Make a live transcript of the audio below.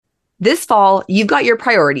This fall, you've got your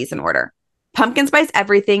priorities in order. Pumpkin spice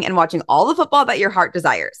everything and watching all the football that your heart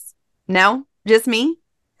desires. No, just me.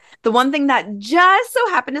 The one thing that just so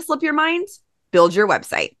happened to slip your mind, build your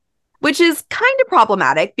website, which is kind of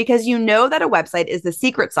problematic because you know that a website is the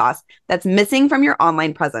secret sauce that's missing from your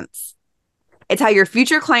online presence. It's how your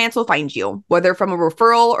future clients will find you, whether from a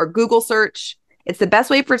referral or Google search. It's the best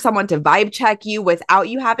way for someone to vibe check you without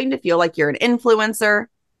you having to feel like you're an influencer.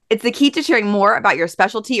 It's the key to sharing more about your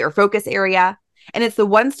specialty or focus area. And it's the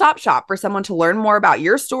one-stop shop for someone to learn more about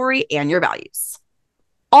your story and your values.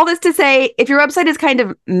 All this to say, if your website is kind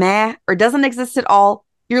of meh or doesn't exist at all,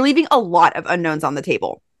 you're leaving a lot of unknowns on the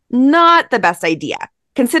table. Not the best idea,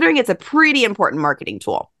 considering it's a pretty important marketing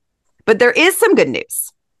tool. But there is some good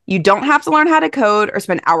news. You don't have to learn how to code or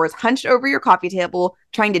spend hours hunched over your coffee table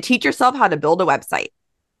trying to teach yourself how to build a website.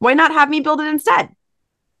 Why not have me build it instead?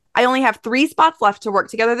 I only have 3 spots left to work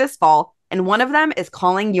together this fall, and one of them is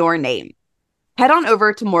calling your name. Head on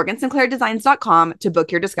over to morgansinclairdesigns.com to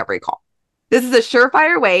book your discovery call. This is a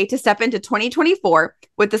surefire way to step into 2024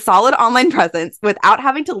 with a solid online presence without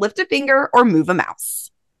having to lift a finger or move a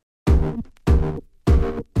mouse.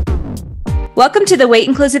 Welcome to the Weight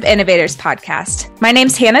Inclusive Innovators podcast. My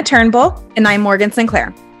name's Hannah Turnbull. And I'm Morgan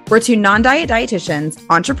Sinclair. We're 2 non-diet dietitians,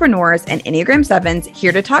 entrepreneurs, and Enneagram 7s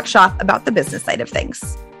here to talk shop about the business side of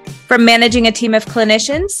things. From managing a team of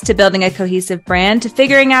clinicians to building a cohesive brand to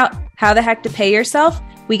figuring out how the heck to pay yourself,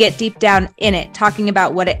 we get deep down in it, talking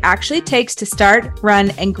about what it actually takes to start,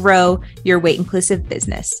 run, and grow your weight inclusive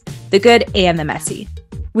business, the good and the messy.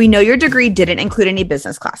 We know your degree didn't include any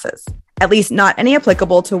business classes, at least not any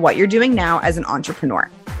applicable to what you're doing now as an entrepreneur.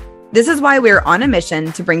 This is why we're on a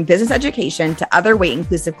mission to bring business education to other weight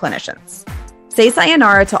inclusive clinicians. Say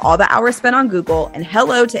sayonara to all the hours spent on Google and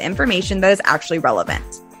hello to information that is actually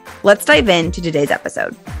relevant. Let's dive into today's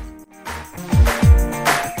episode.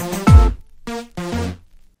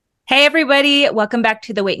 Hey, everybody. Welcome back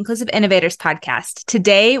to the Weight Inclusive Innovators podcast.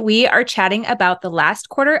 Today, we are chatting about the last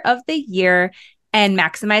quarter of the year and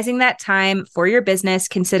maximizing that time for your business,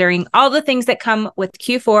 considering all the things that come with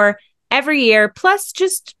Q4 every year, plus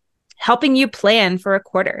just helping you plan for a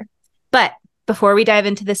quarter. But before we dive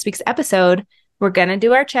into this week's episode, we're going to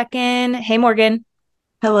do our check-in. Hey, Morgan.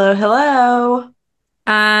 Hello.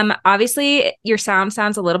 Obviously your sounds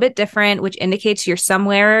a little bit different, which indicates you're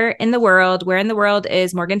somewhere in the world. Where in the world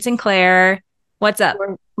is Morgan Sinclair? What's up?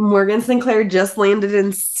 Morgan Sinclair just landed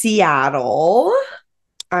in Seattle.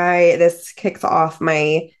 This kicks off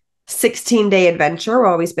my 16-day adventure where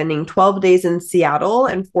I'll be spending 12 days in Seattle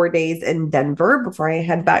and 4 days in Denver before I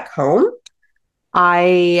head back home.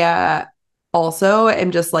 I also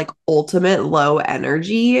am just like ultimate low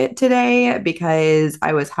energy today because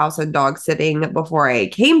I was house and dog sitting before I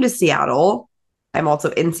came to Seattle. I'm also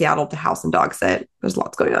in Seattle to house and dog sit. There's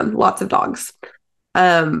lots going on, lots of dogs.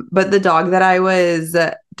 But the dog that I was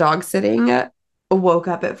dog sitting woke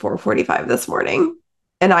up at 4:45 this morning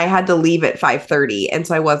and I had to leave at 5:30. And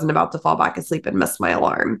so I wasn't about to fall back asleep and miss my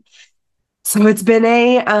alarm. So it's been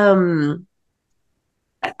a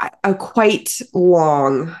quite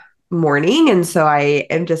long morning, and so I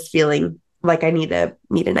am just feeling like I need a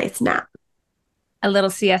nice nap. A little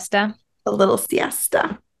siesta. Yes.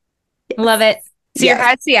 Love it. So You're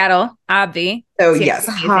at Seattle, obvi. So yes,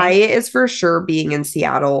 high is for sure being in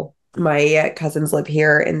Seattle. My cousins live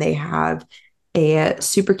here, and they have a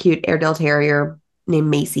super cute Airedale Terrier named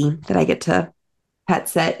Macy that I get to pet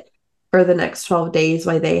sit for the next 12 days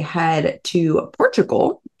while they head to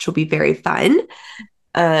Portugal, which will be very fun.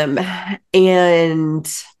 And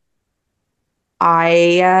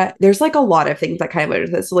there's like a lot of things that kind of go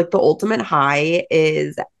to this. So like the ultimate high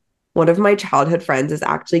is one of my childhood friends is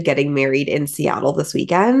actually getting married in Seattle this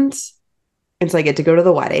weekend. And so I get to go to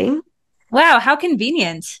the wedding. Wow, how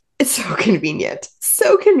convenient. It's so convenient.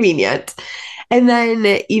 So convenient. And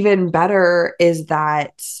then even better is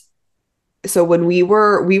that, so when we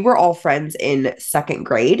were all friends in second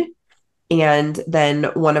grade, and then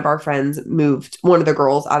one of our friends moved, one of the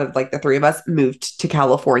girls out of like the 3 of us moved to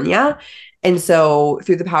California. And so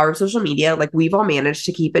through the power of social media, like we've all managed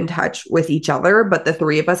to keep in touch with each other, but the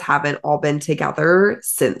 3 of us haven't all been together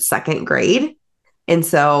since second grade. And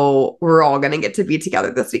so we're all going to get to be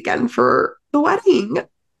together this weekend for the wedding.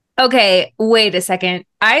 Okay, wait a second.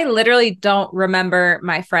 I literally don't remember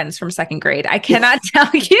my friends from second grade. I cannot tell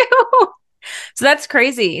you. So that's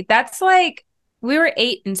crazy. That's like, we were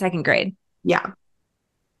 8 in second grade. Yeah.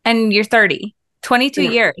 And you're 30, 22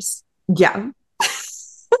 years. Yeah.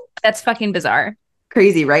 That's fucking bizarre.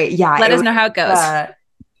 Crazy, right? Yeah. Let us know how it goes.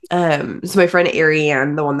 So my friend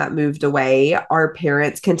Ariane, the one that moved away, our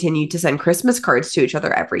parents continued to send Christmas cards to each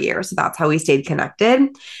other every year. So that's how we stayed connected.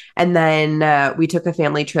 And then we took a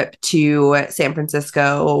family trip to San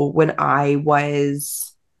Francisco when I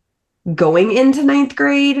was going into ninth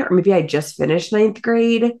grade, or maybe I just finished ninth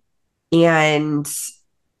grade. And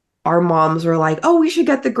our moms were like, oh, we should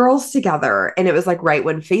get the girls together. And it was like right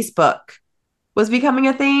when Facebook was becoming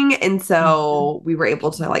a thing. And so we were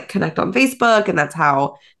able to like connect on Facebook. And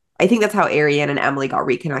I think that's how Ariane and Emily got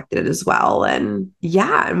reconnected as well. And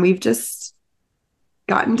yeah, and we've just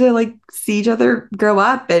gotten to like see each other grow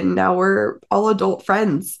up. And now we're all adult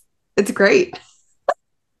friends. It's great.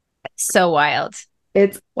 So wild.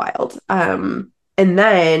 It's wild. And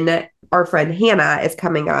then our friend Hannah is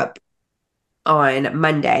coming up on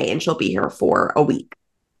Monday and she'll be here for a week.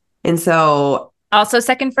 And so also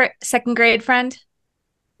second grade friend?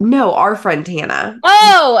 No, our friend Hannah.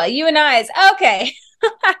 Oh, you and I's. Okay.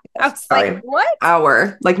 I was Sorry. like,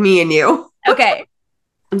 what? Like me and you. Okay.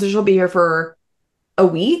 And so she'll be here for a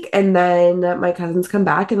week and then my cousins come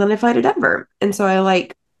back and then I fly to Denver. And so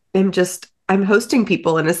I'm hosting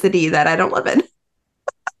people in a city that I don't live in.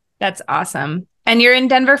 That's awesome. And you're in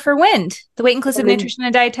Denver for WIND, the Weight Inclusive Nutrition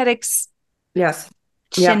and Dietetics. Yes.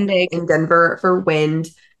 Shindig. Yeah, in Denver for WIND.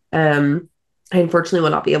 I unfortunately will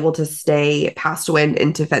not be able to stay past WIND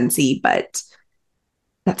into Fancy, but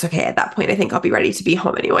that's okay. At that point, I think I'll be ready to be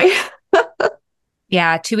home anyway.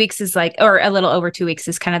 Yeah, 2 weeks is like, or a little over 2 weeks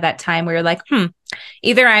is kind of that time where you're like,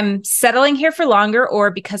 either I'm settling here for longer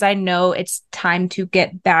or because I know it's time to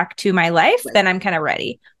get back to my life, then I'm kind of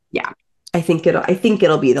ready. Yeah, I think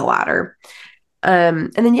it'll be the latter.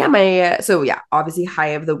 And then obviously high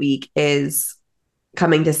of the week is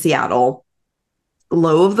coming to Seattle.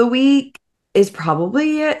 Low of the week is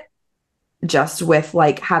probably just with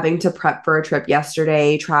like having to prep for a trip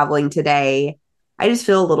yesterday, traveling today. I just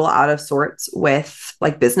feel a little out of sorts with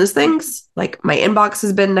like business things. Like my inbox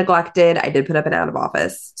has been neglected. I did put up an out of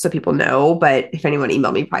office so people know, but if anyone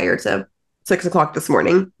emailed me prior to 6:00 this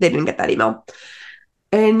morning, they didn't get that email.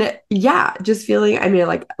 And yeah, just feeling, I mean,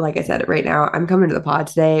 like I said, right now I'm coming to the pod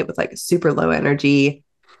today with like super low energy.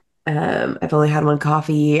 I've only had one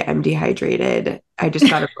coffee. I'm dehydrated. I just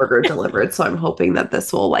got a burger delivered. So I'm hoping that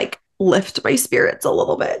this will like lift my spirits a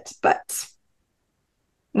little bit, but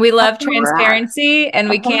we love transparency and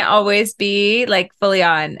we can't always be like fully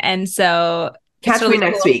on. And so catch me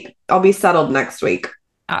next week. I'll be settled next week.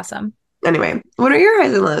 Awesome. Anyway, what are your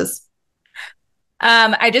highs and lows?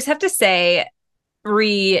 I just have to say,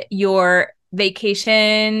 your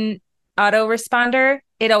vacation autoresponder,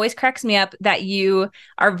 it always cracks me up that you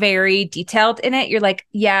are very detailed in it. You're like,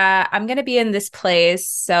 yeah, I'm going to be in this place.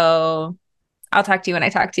 So I'll talk to you when I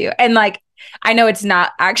talk to you. And like, I know it's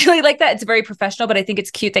not actually like that. It's very professional, but I think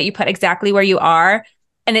it's cute that you put exactly where you are.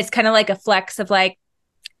 And it's kind of like a flex of like,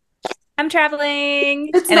 I'm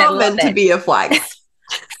traveling. It's not meant to be a flex.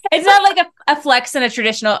 It's not like a flex in a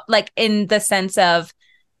traditional, like in the sense of,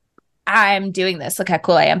 I'm doing this. Look how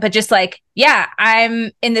cool I am. But just like, yeah,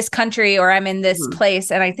 I'm in this country or I'm in this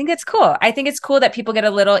place. And I think it's cool. I think it's cool that people get a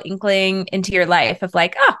little inkling into your life of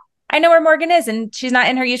like, oh, I know where Morgan is and she's not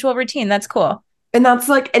in her usual routine. That's cool. And that's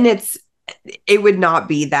like, and it would not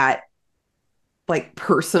be that like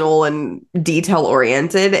personal and detail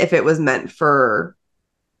oriented if it was meant for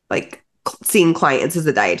like seeing clients as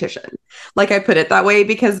a dietitian. Like I put it that way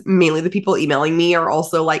because mainly the people emailing me are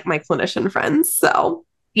also like my clinician friends. So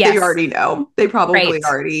yes. They already know. They probably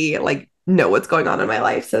already like know what's going on in my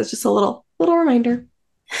life. So it's just a little reminder.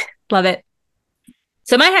 Love it.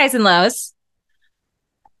 So my highs and lows.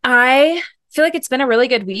 I feel like it's been a really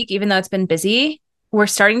good week, even though it's been busy. We're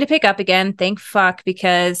starting to pick up again. Thank fuck.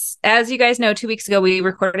 Because as you guys know, 2 weeks ago, we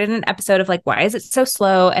recorded an episode of like, why is it so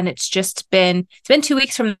slow? And it's been 2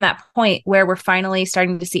 weeks from that point where we're finally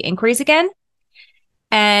starting to see inquiries again.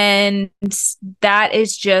 And that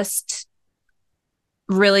is just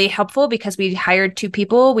really helpful because we hired 2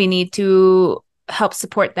 people. We need to help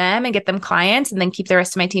support them and get them clients and then keep the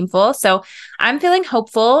rest of my team full. So I'm feeling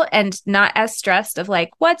hopeful and not as stressed of like,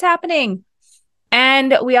 what's happening?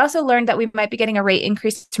 And we also learned that we might be getting a rate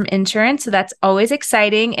increase from insurance. So that's always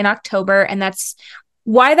exciting in October. And that's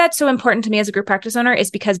why that's so important to me as a group practice owner,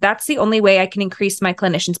 is because that's the only way I can increase my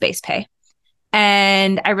clinician's base pay.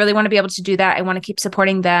 And I really want to be able to do that. I want to keep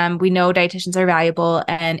supporting them. We know dietitians are valuable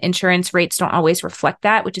and insurance rates don't always reflect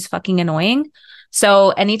that, which is fucking annoying.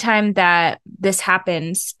 So anytime that this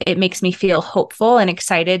happens, it makes me feel hopeful and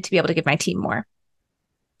excited to be able to give my team more.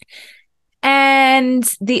 And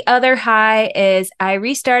the other high is I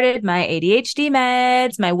restarted my ADHD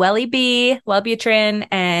meds, my Welly B, Wellbutrin,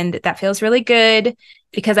 and that feels really good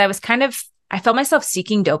because I was kind of I felt myself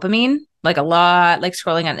seeking dopamine like a lot, like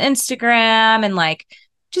scrolling on Instagram and like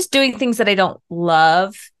just doing things that I don't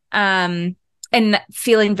love. And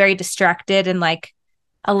feeling very distracted and like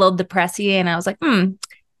a little depressy. And I was like,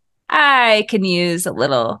 I can use a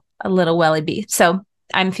little Welly B. So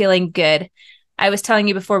I'm feeling good. I was telling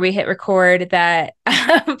you before we hit record that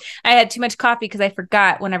I had too much coffee because I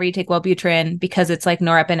forgot whenever you take Wellbutrin, because it's like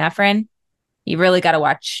norepinephrine, you really got to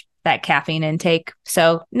watch that caffeine intake.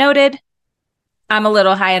 So noted. I'm a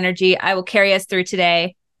little high energy. I will carry us through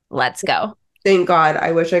today. Let's go. Thank God.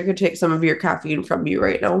 I wish I could take some of your caffeine from you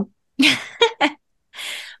right now.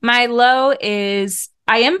 My low is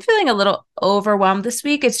I am feeling a little overwhelmed this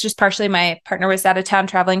week. It's just partially my partner was out of town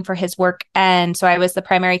traveling for his work. And so I was the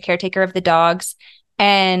primary caretaker of the dogs.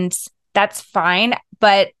 And that's fine.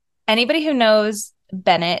 But anybody who knows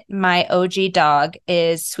Bennett, my OG dog,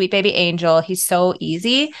 is sweet baby Angel. He's so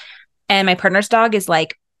easy. And my partner's dog is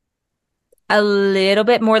like a little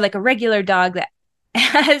bit more like a regular dog that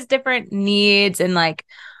has different needs. And like,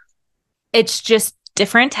 it's just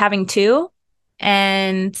different having two.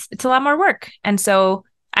 And it's a lot more work. And so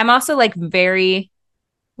I'm also like very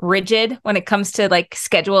rigid when it comes to like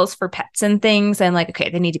schedules for pets and things. And like, okay,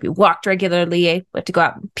 they need to be walked regularly. We have to go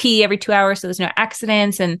out and pee every 2 hours so there's no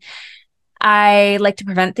accidents. And I like to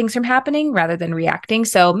prevent things from happening rather than reacting.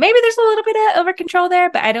 So maybe there's a little bit of over control there,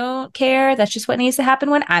 but I don't care. That's just what needs to happen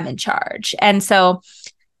when I'm in charge. And so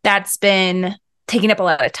that's been taking up a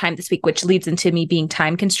lot of time this week, which leads into me being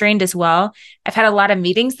time constrained as well. I've had a lot of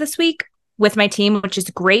meetings this week with my team, which is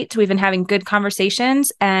great. We've been having good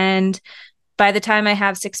conversations. And by the time I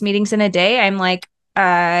have 6 meetings in a day, I'm like,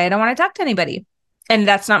 I don't want to talk to anybody. And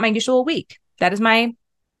that's not my usual week. That is my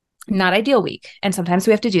not ideal week. And sometimes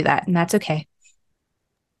we have to do that. And that's okay.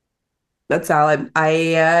 That's valid.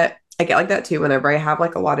 I get like that too. Whenever I have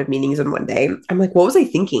like a lot of meetings in one day, I'm like, what was I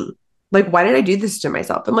thinking? Like, why did I do this to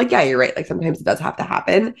myself? I'm like, yeah, you're right. Like sometimes it does have to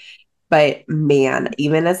happen. But man,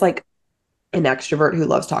 even as like an extrovert who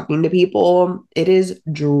loves talking to people, it is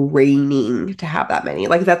draining to have that many.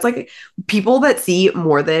 Like that's like people that see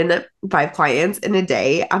more than 5 clients in a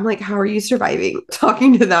day. I'm like, how are you surviving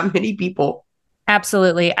talking to that many people?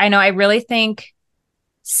 Absolutely. I know. I really think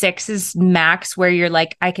 6 is max where you're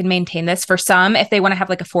like, I can maintain this for some if they want to have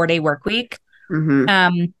like a 4-day work week.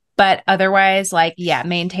 But otherwise, like, yeah,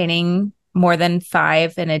 maintaining more than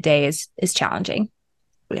 5 in a day is challenging.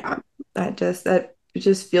 Yeah. It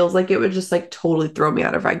just feels like it would just like totally throw me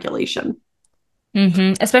out of regulation.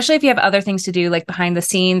 Especially if you have other things to do, like behind the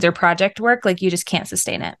scenes or project work, like you just can't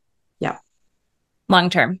sustain it. Yeah. Long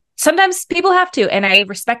term. Sometimes people have to, and I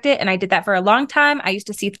respect it. And I did that for a long time. I used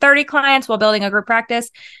to see 30 clients while building a group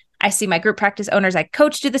practice. I see my group practice owners I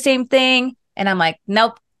coach do the same thing. And I'm like,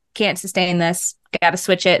 nope, can't sustain this. Got to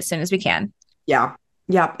switch it as soon as we can. Yeah.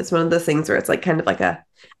 Yeah. It's one of those things where it's like kind of like I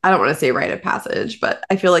don't want to say rite of passage, but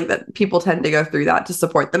I feel like that people tend to go through that to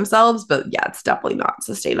support themselves. But yeah, it's definitely not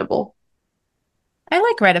sustainable. I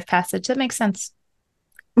like rite of passage. That makes sense.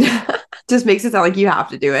 Just makes it sound like you have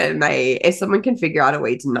to do it. And if someone can figure out a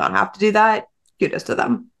way to not have to do that, kudos to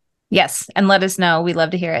them. Yes. And let us know. We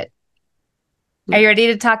love to hear it. Are you ready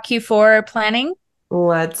to talk Q4 planning?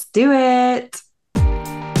 Let's do it.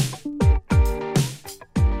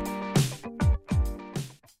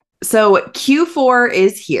 So Q4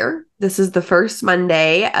 is here. This is the first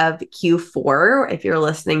Monday of Q4. If you're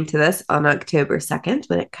listening to this on October 2nd,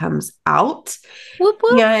 when it comes out. Whoop,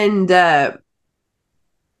 whoop. And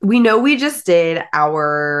we know we just did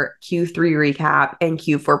our Q3 recap and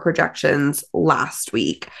Q4 projections last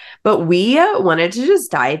week, but we wanted to just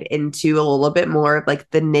dive into a little bit more of like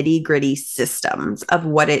the nitty gritty systems of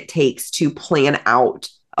what it takes to plan out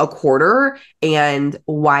a quarter and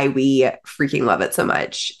why we freaking love it so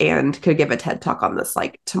much, and could give a TED talk on this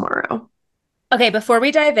like tomorrow. Okay, before we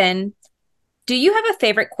dive in, do you have a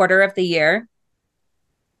favorite quarter of the year?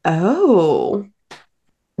 Oh,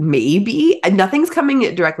 maybe. Nothing's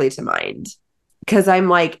coming directly to mind because I'm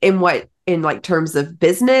like, in like terms of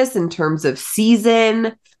business, in terms of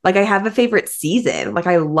season, like I have a favorite season. Like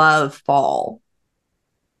I love fall.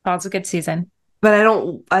 Fall's a good season. But I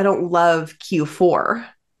don't love Q4.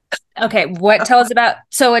 Okay, tell us about,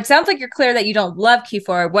 so it sounds like you're clear that you don't love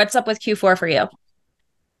Q4. What's up with Q4 for you?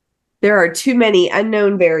 There are too many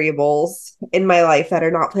unknown variables in my life that are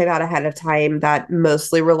not planned out ahead of time that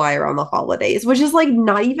mostly rely around the holidays, which is like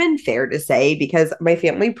not even fair to say because my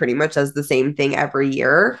family pretty much does the same thing every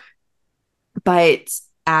year. But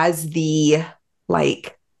as the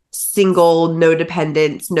like single, no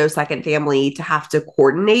dependents, no second family to have to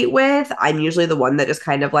coordinate with, I'm usually the one that just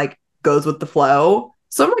kind of like goes with the flow.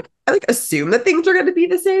 So I'm like, I like assume that things are going to be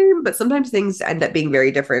the same, but sometimes things end up being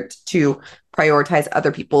very different to prioritize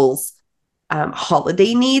other people's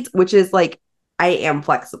holiday needs, which is like, I am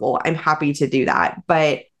flexible. I'm happy to do that.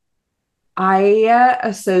 But I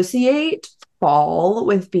associate fall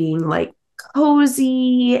with being like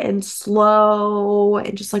cozy and slow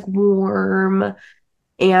and just like warm.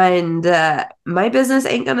 And my business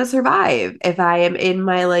ain't gonna survive if I am in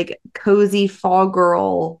my like cozy fall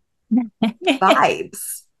girl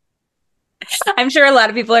vibes. I'm sure a lot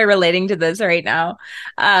of people are relating to this right now.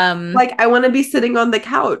 Like I want to be sitting on the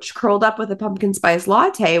couch, curled up with a pumpkin spice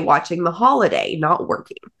latte, watching The Holiday, not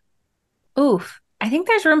working. Oof. I think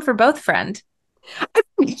there's room for both, friend.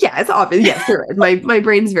 Yeah, it's obvious. Yes, there is. My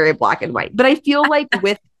brain's very black and white. But I feel like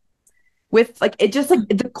with like it just like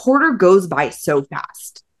the quarter goes by so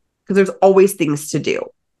fast because there's always things to do.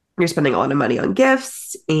 You're spending a lot of money on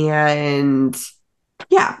gifts and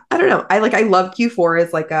yeah, I don't know. I love Q4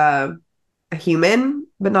 as like a human,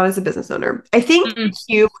 but not as a business owner. I think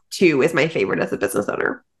Q2 is my favorite as a business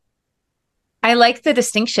owner. I like the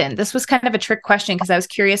distinction. This was kind of a trick question because I was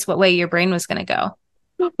curious what way your brain was going to go.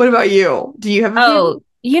 What about you? Do you have a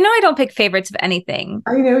favorite? I don't pick favorites of anything.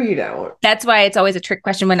 I know you don't. That's why it's always a trick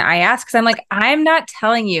question when I ask, because I'm like, I'm not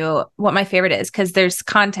telling you what my favorite is because there's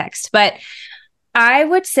context. But I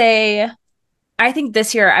would say, I think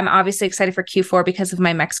this year I'm obviously excited for Q4 because of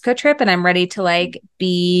my Mexico trip, and I'm ready to like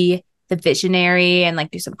be the visionary and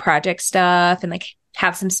like do some project stuff and like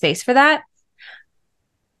have some space for that.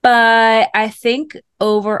 But I think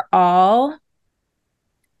overall,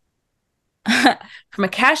 from a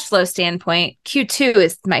cash flow standpoint, Q2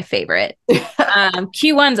 is my favorite.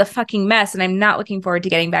 Q1's a fucking mess, and I'm not looking forward to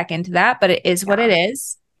getting back into that, but it is what it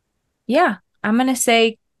is. Yeah, I'm going to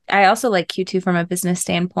say I also like Q2 from a business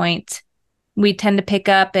standpoint. We tend to pick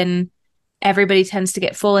up and everybody tends to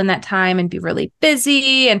get full in that time and be really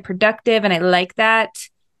busy and productive, and I like that.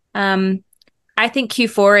 I think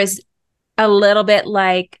Q4 is a little bit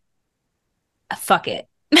like, fuck it,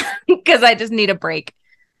 because I just need a break.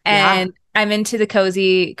 And I'm into the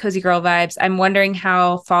cozy girl vibes. I'm wondering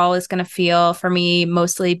how fall is going to feel for me,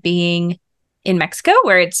 mostly being in Mexico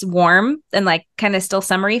where it's warm and like kind of still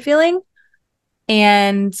summery feeling.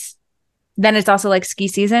 And then it's also like ski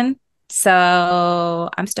season. So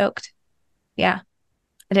I'm stoked. Yeah.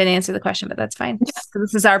 I didn't answer the question, but that's fine.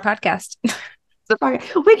 This is our podcast.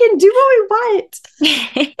 We can do what we want.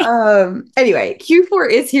 Anyway, Q4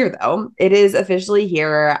 is here though. It is officially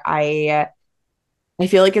here. I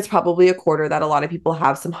feel like it's probably a quarter that a lot of people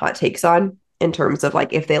have some hot takes on in terms of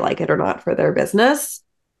like if they like it or not for their business.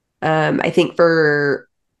 I think for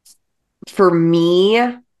me,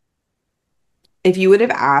 if you would have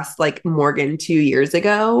asked like Morgan 2 years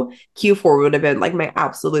ago, Q4 would have been like my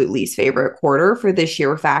absolute least favorite quarter for the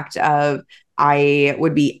sheer fact of I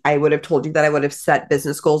would have told you that I would have set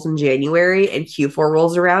business goals in January and Q4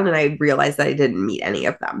 rolls around and I realized that I didn't meet any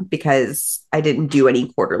of them because I didn't do any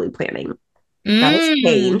quarterly planning. That has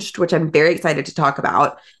changed, which I'm very excited to talk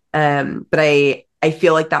about. But I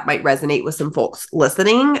feel like that might resonate with some folks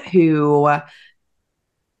listening who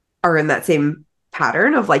are in that same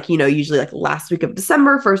pattern of like, usually like last week of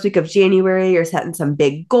December, first week of January, you're setting some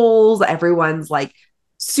big goals. Everyone's like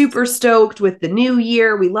super stoked with the new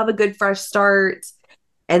year. We love a good fresh start.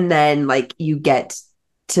 And then like you get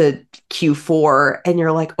to Q4 and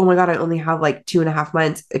you're like, oh my God, I only have like 2.5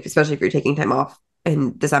 months, especially if you're taking time off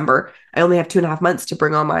in December. I only have 2.5 months to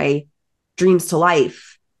bring all my dreams to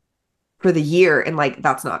life for the year. And like,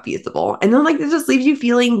 that's not feasible. And then like, it just leaves you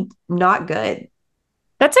feeling not good.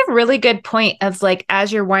 That's a really good point of like,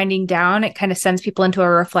 as you're winding down, it kind of sends people into a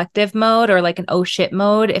reflective mode or like an oh shit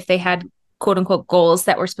mode. If they had quote unquote goals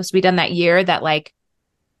that were supposed to be done that year that like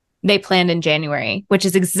they planned in January, which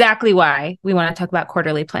is exactly why we want to talk about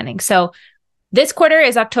quarterly planning. So this quarter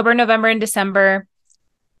is October, November, and December.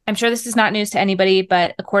 I'm sure this is not news to anybody,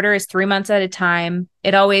 but a quarter is 3 months at a time.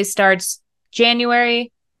 It always starts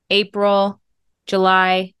January, April,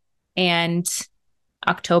 July, and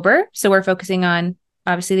October. So we're focusing on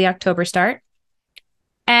obviously the October start.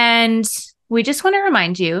 And we just want to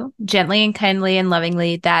remind you gently and kindly and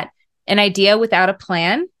lovingly that an idea without a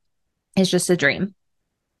plan is just a dream.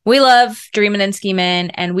 We love dreaming and scheming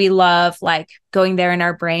and we love like going there in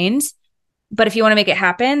our brains. But if you want to make it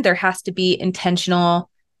happen, there has to be intentional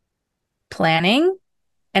planning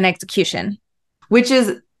and execution. Which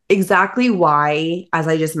is exactly why, as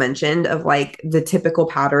I just mentioned, of like the typical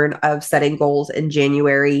pattern of setting goals in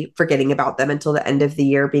January, forgetting about them until the end of the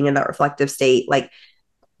year, being in that reflective state. Like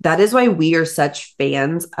that is why we are such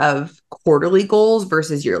fans of quarterly goals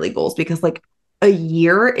versus yearly goals, because like a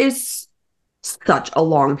year is such a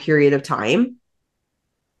long period of time.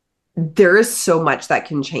 there is so much that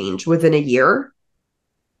can change within a year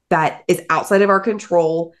that is outside of our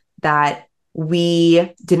control, that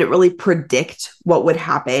we didn't really predict what would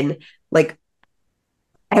happen. Like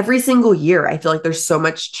every single year, I feel like there's so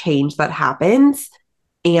much change that happens.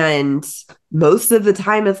 And most of the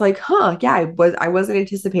time it's like, yeah, I wasn't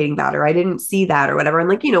anticipating that, or I didn't see that, or whatever. And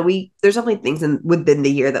like, there's definitely things within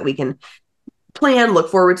the year that we can plan,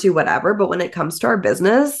 look forward to, whatever. But when it comes to our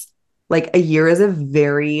business, like a year is a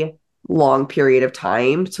very long period of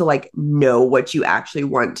time to like know what you actually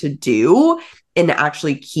want to do and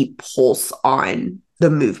actually keep pulse on the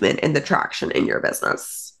movement and the traction in your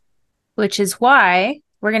business. Which is why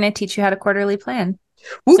we're going to teach you how to quarterly plan.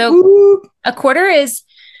 Whoop, so whoop. A quarter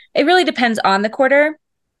it really depends on the quarter.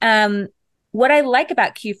 What I like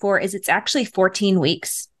about Q4 is it's actually 14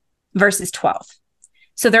 weeks versus 12.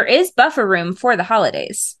 So there is buffer room for the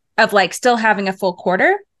holidays of like still having a full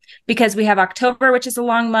quarter, because we have October, which is a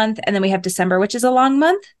long month, and then we have December, which is a long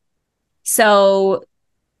month. So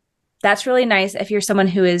that's really nice. If you're someone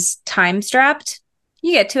who is time strapped,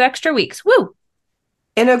 you get 2 extra weeks. Woo!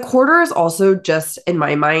 And a quarter is also just, in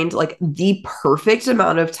my mind, like the perfect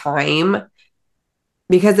amount of time,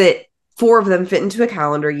 because 4 of them fit into a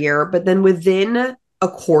calendar year, but then within a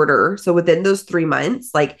quarter, so within those 3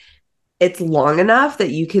 months, like it's long enough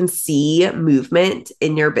that you can see movement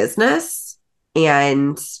in your business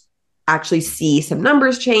and actually see some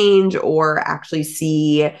numbers change or actually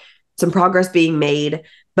see some progress being made,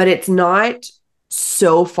 but it's not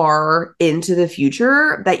so far into the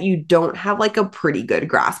future that you don't have like a pretty good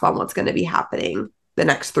grasp on what's going to be happening the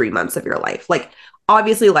next 3 months of your life. Like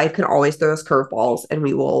obviously life can always throw us curveballs and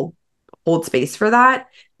we will hold space for that.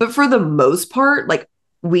 But for the most part, like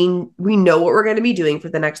we know what we're going to be doing for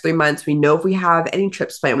the next 3 months. We know if we have any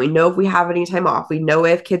trips planned. We know if we have any time off. We know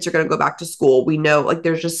if kids are going to go back to school. We know like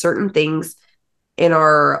there's just certain things in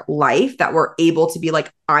our life that we're able to be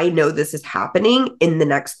like, I know this is happening in the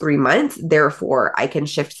next 3 months. Therefore, I can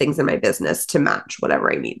shift things in my business to match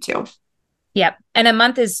whatever I need to. Yep. And a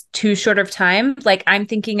month is too short of time. Like I'm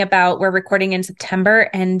thinking about, we're recording in September,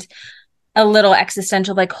 and a little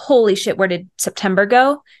existential, like, holy shit, where did September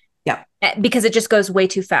go? Yeah. Because it just goes way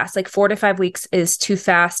too fast. Like 4 to 5 weeks is too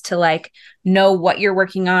fast to like know what you're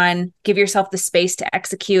working on, give yourself the space to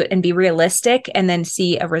execute and be realistic, and then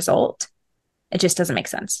see a result. It just doesn't make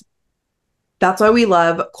sense. That's why we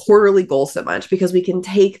love quarterly goals so much, because we can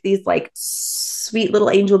take these like sweet little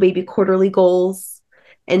angel baby quarterly goals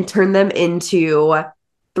and turn them into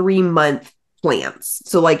 3-month plans.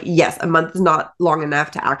 So like, yes, a month is not long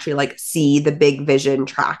enough to actually like see the big vision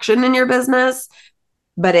traction in your business,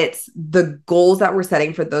 but it's the goals that we're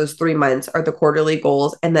setting for those 3 months are the quarterly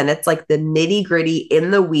goals. And then it's like the nitty gritty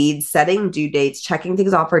in the weeds, setting due dates, checking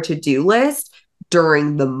things off our to-do list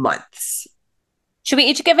during the months. Should we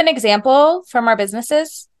each give an example from our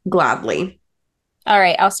businesses? Gladly. All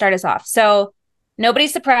right, I'll start us off. So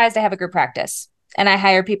nobody's surprised I have a group practice and I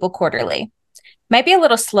hire people quarterly. Might be a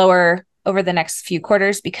little slower over the next few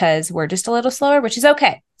quarters because we're just a little slower, which is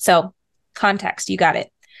okay. So context, you got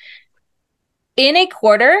it. In a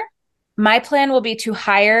quarter, my plan will be to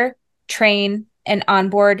hire, train, and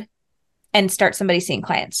onboard and start somebody seeing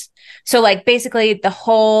clients. So like basically the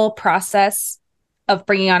whole process of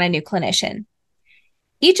bringing on a new clinician.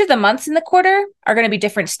 Each of the months in the quarter are going to be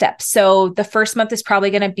different steps. So the first month is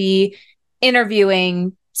probably going to be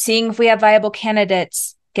interviewing, seeing if we have viable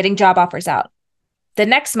candidates, getting job offers out. The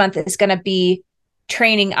next month is going to be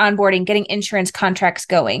training, onboarding, getting insurance contracts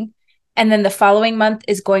going. And then the following month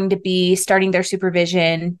is going to be starting their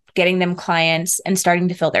supervision, getting them clients, and starting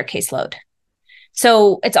to fill their caseload.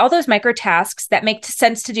 So it's all those micro tasks that make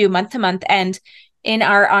sense to do month to month. And in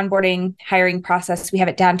our onboarding hiring process, we have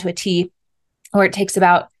it down to a T, or it takes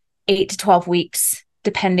about 8 to 12 weeks,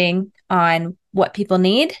 depending on what people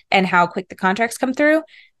need and how quick the contracts come through.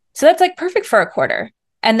 So that's like perfect for a quarter.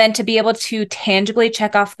 And then to be able to tangibly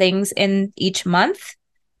check off things in each month,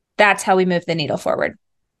 that's how we move the needle forward.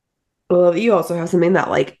 Well, you also have something that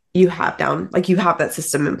like you have down, like you have that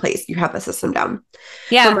system in place. You have that system down.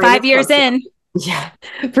 Yeah, 5 years in. Yeah.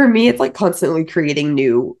 For me, it's like constantly creating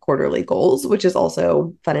new quarterly goals, which is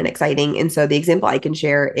also fun and exciting. And so the example I can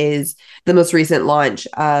share is the most recent launch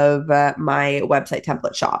of my website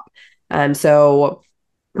template shop. So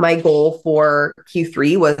my goal for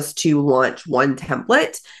Q3 was to launch 1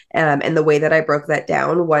 template. And the way that I broke that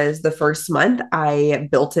down was the first month I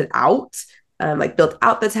built it out. Built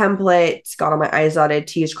out the template, got all my I's dotted,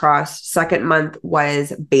 T's crossed. Second month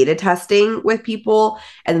was beta testing with people.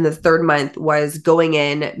 And then the third month was going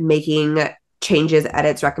in, making changes,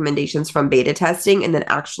 edits, recommendations from beta testing, and then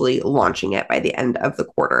actually launching it by the end of the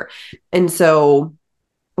quarter. And so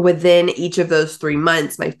within each of those 3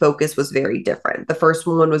 months, my focus was very different. The first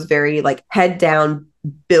one was very like head down,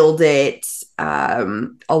 build it, a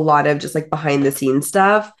lot of just like behind the scenes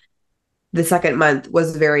stuff. The second month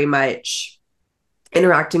was very much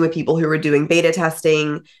interacting with people who were doing beta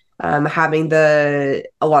testing, having a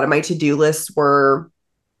lot of my to-do lists were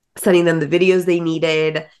sending them the videos they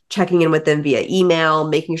needed, checking in with them via email,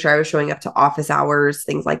 making sure I was showing up to office hours,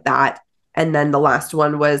 things like that. And then the last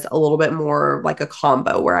one was a little bit more like a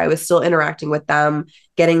combo where I was still interacting with them,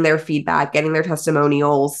 getting their feedback, getting their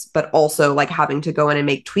testimonials, but also like having to go in and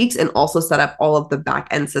make tweaks and also set up all of the back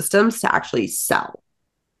end systems to actually sell.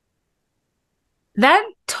 That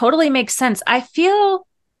totally makes sense. I feel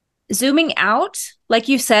zooming out, like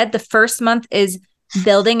you said, the first month is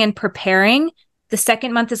building and preparing. The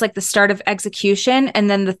second month is like the start of execution. And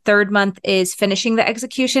then the third month is finishing the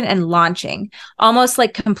execution and launching, almost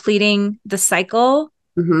like completing the cycle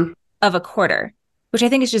of a quarter, which I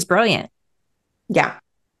think is just brilliant. Yeah,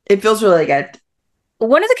 it feels really good.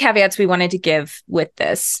 One of the caveats we wanted to give with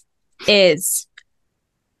this is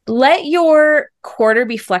let your quarter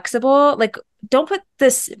be flexible. Like, don't put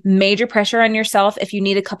this major pressure on yourself if you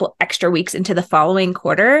need a couple extra weeks into the following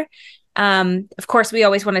quarter. Of course, we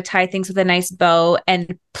always want to tie things with a nice bow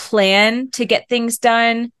and plan to get things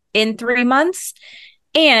done in 3 months.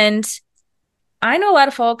 And I know a lot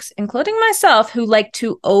of folks, including myself, who like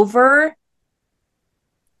to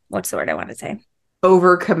what's the word I want to say?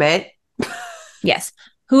 Overcommit. Yes.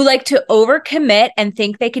 Who like to overcommit and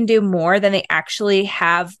think they can do more than they actually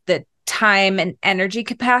have the time and energy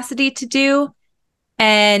capacity to do.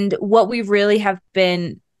 And what we really have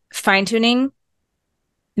been fine-tuning,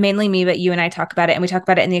 mainly me, but you and I talk about it, and we talk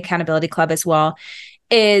about it in the Accountability Club as well,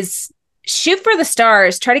 is shoot for the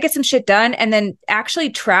stars, try to get some shit done, and then actually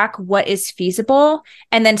track what is feasible,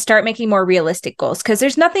 and then start making more realistic goals. Because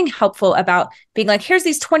there's nothing helpful about being like, here's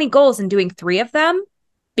these 20 goals and doing 3 of them,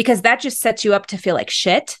 because that just sets you up to feel like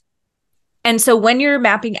shit. And so when you're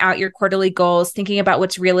mapping out your quarterly goals, thinking about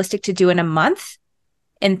what's realistic to do in a month,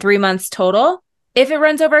 in 3 months total, if it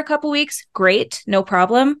runs over a couple weeks, great, no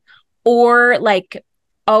problem. Or like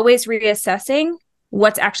always reassessing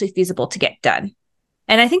what's actually feasible to get done.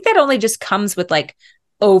 And I think that only just comes with like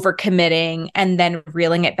overcommitting and then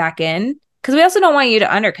reeling it back in. Because we also don't want you to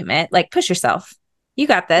undercommit. Like, push yourself. You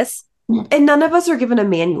got this. And none of us are given a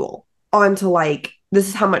manual onto like, this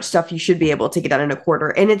is how much stuff you should be able to get done in a quarter.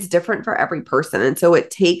 And it's different for every person. And so it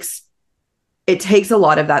takes a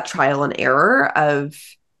lot of that trial and error of,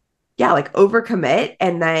 yeah, like overcommit.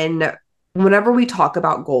 And then whenever we talk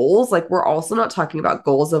about goals, like we're also not talking about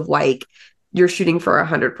goals of like, you're shooting for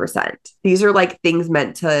 100%. These are like things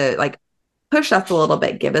meant to like push us a little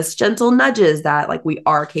bit, give us gentle nudges that like we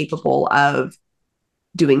are capable of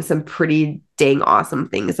doing some pretty dang awesome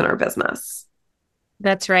things in our business.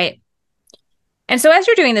 That's right. And so as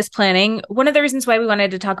you're doing this planning, one of the reasons why we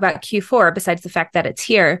wanted to talk about Q4, besides the fact that it's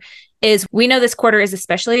here, is we know this quarter is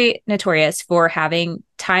especially notorious for having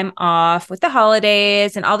time off with the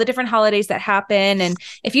holidays and all the different holidays that happen. And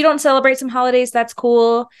if you don't celebrate some holidays, that's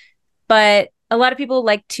cool. But a lot of people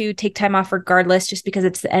like to take time off regardless, just because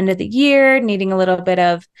it's the end of the year, needing a little bit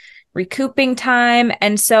of recouping time.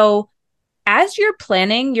 And so as you're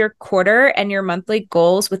planning your quarter and your monthly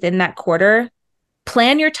goals within that quarter,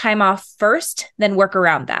 plan your time off first, then work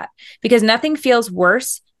around that, because nothing feels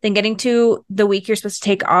worse than getting to the week you're supposed to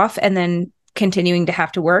take off and then continuing to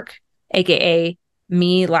have to work, AKA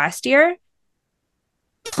me last year.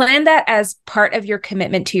 Plan that as part of your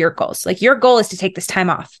commitment to your goals. Like, your goal is to take this time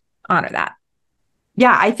off. Honor that.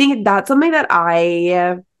 Yeah, I think that's something that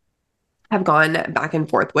I have gone back and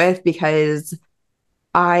forth with, because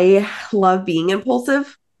I love being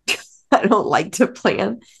impulsive. I don't like to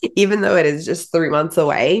plan, even though it is just 3 months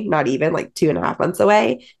away, not even like 2.5 months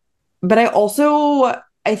away. But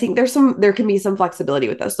I think there can be some flexibility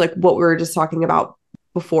with this. Like what we were just talking about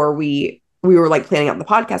before we were like planning out the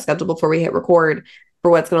podcast schedule before we hit record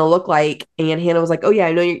for what's going to look like. And Hannah was like, oh yeah,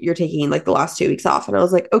 I know you're taking like the last 2 weeks off. And I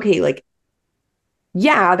was like, okay, like,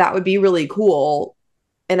 yeah, that would be really cool.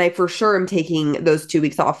 And I for sure am taking those 2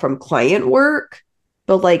 weeks off from client work.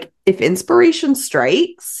 But like, if inspiration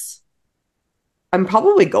strikes, I'm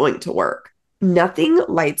probably going to work. Nothing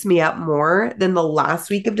lights me up more than the last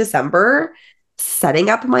week of December, setting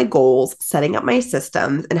up my goals, setting up my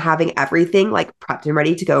systems, and having everything like prepped and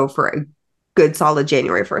ready to go for a good solid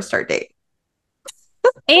January 1st start date.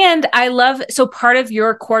 And so part of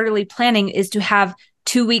your quarterly planning is to have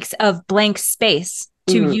 2 weeks of blank space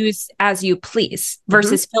to use as you please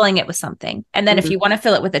versus filling it with something. And then if you want to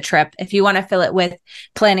fill it with a trip, if you want to fill it with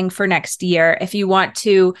planning for next year, if you want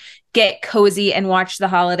to get cozy and watch The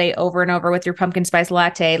Holiday over and over with your pumpkin spice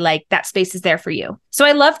latte, like that space is there for you. So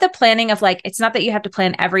I love the planning of like, it's not that you have to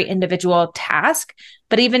plan every individual task,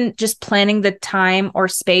 but even just planning the time or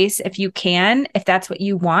space if you can, if that's what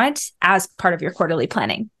you want as part of your quarterly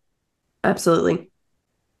planning. Absolutely.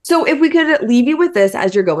 So if we could leave you with this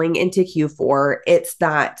as you're going into Q4, it's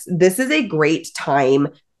that this is a great time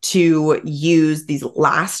to use these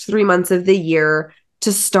last 3 months of the year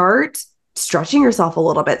to start stretching yourself a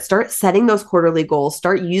little bit, start setting those quarterly goals,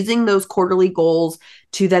 start using those quarterly goals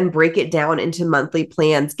to then break it down into monthly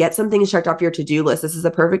plans, get some things checked off your to-do list. This is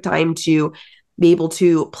a perfect time to be able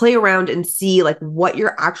to play around and see like what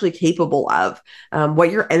you're actually capable of,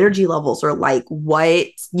 what your energy levels are like, what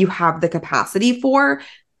you have the capacity for.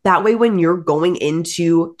 That way, when you're going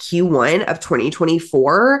into Q1 of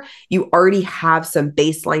 2024, you already have some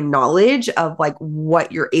baseline knowledge of like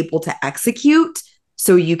what you're able to execute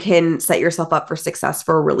so you can set yourself up for success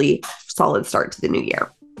for a really solid start to the new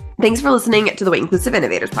year. Thanks for listening to the Weight Inclusive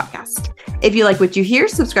Innovators podcast. If you like what you hear,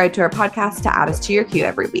 subscribe to our podcast to add us to your queue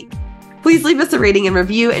every week. Please leave us a rating and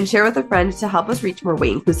review and share with a friend to help us reach more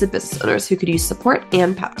weight inclusive business owners who could use support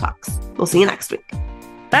and pep talks. We'll see you next week.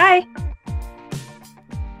 Bye.